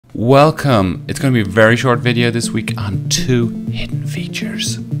Welcome! It's going to be a very short video this week on 2 hidden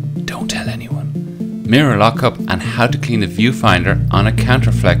features. Don't tell anyone. Mirror lockup and how to clean the viewfinder on a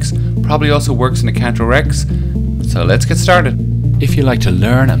Contaflex. Probably also works in a Contarex. So let's get started. If you like to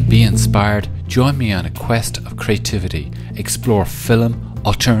learn and be inspired, join me on a quest of creativity. Explore film,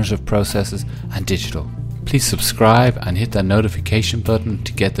 alternative processes and digital. Please subscribe and hit that notification button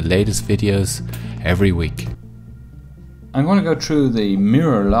to get the latest videos every week. I'm going to go through the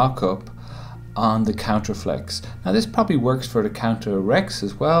mirror lockup on the Contaflex. Now this probably works for the Contarex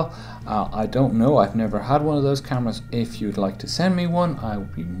as well. I don't know, I've never had one of those cameras. If you'd like to send me one, I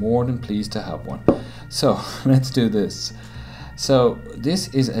would be more than pleased to have one. So let's do this. So this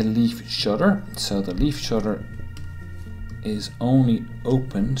is a leaf shutter. So the leaf shutter is only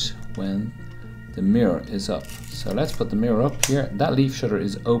opened when the mirror is up. So let's put the mirror up here. That leaf shutter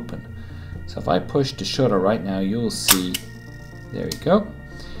is open. So if I push the shutter right now, you'll see, there you go.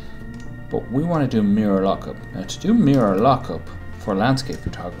 But we want to do mirror lockup. Now to do mirror lockup for landscape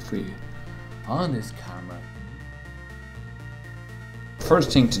photography on this camera,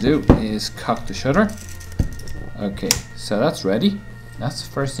 first thing to do is cock the shutter. Okay, so that's ready. That's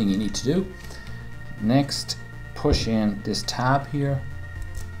the first thing you need to do. Next, push in this tab here.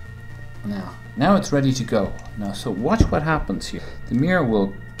 Now it's ready to go. Now, so watch what happens here. The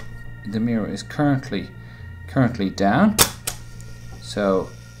mirror is currently down, so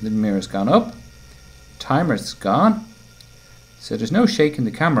the mirror's gone up, timer's gone, so there's no shaking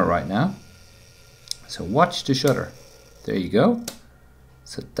the camera right now. So watch the shutter. There you go.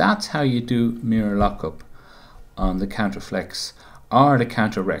 So that's how you do mirror lockup on the Contaflex or the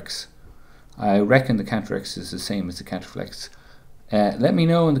Contarex. I reckon the Contarex is the same as the Contaflex. Let me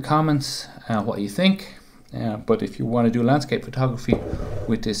know in the comments what you think. But if you want to do landscape photography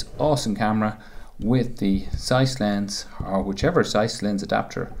with this awesome camera with the Zeiss lens or whichever Zeiss lens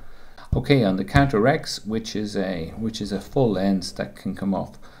adapter, okay, on the Contarex, which is a full lens that can come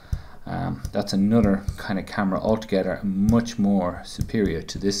off, that's another kind of camera altogether, much more superior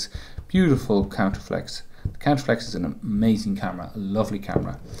to this beautiful Contaflex. The Contaflex is an amazing camera, a lovely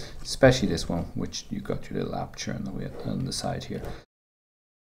camera, especially this one, which you got your little aperture on the side here.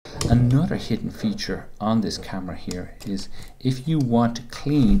 Another hidden feature on this camera here is if you want to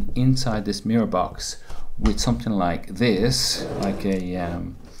clean inside this mirror box with something like this, like a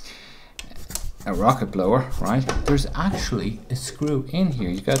rocket blower, right? There's actually a screw in here.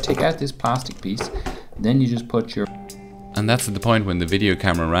 You got to take out this plastic piece, then you just put your... And that's at the point when the video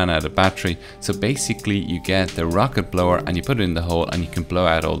camera ran out of battery. So basically you get the rocket blower and you put it in the hole and you can blow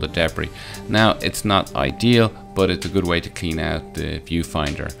out all the debris. Now it's not ideal, but it's a good way to clean out the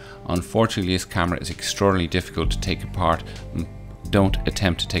viewfinder. Unfortunately, this camera is extraordinarily difficult to take apart. Don't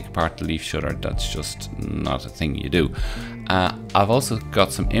attempt to take apart the leaf shutter. That's just not a thing you do. I've also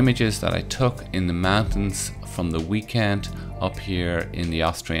got some images that I took in the mountains from the weekend up here in the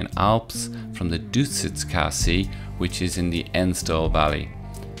Austrian Alps from the Dusitzkasee, which is in the Enstall Valley.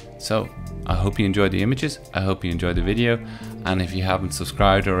 So I hope you enjoyed the images. I hope you enjoyed the video. And if you haven't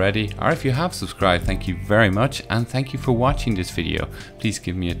subscribed already, or if you have subscribed, thank you very much. And thank you for watching this video. Please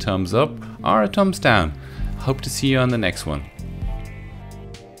give me a thumbs up or a thumbs down. Hope to see you on the next one.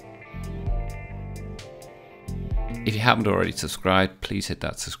 If you haven't already subscribed, please hit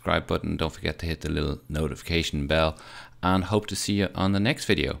that subscribe button. Don't forget to hit the little notification bell, and hope to see you on the next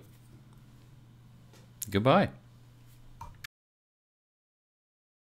video. Goodbye.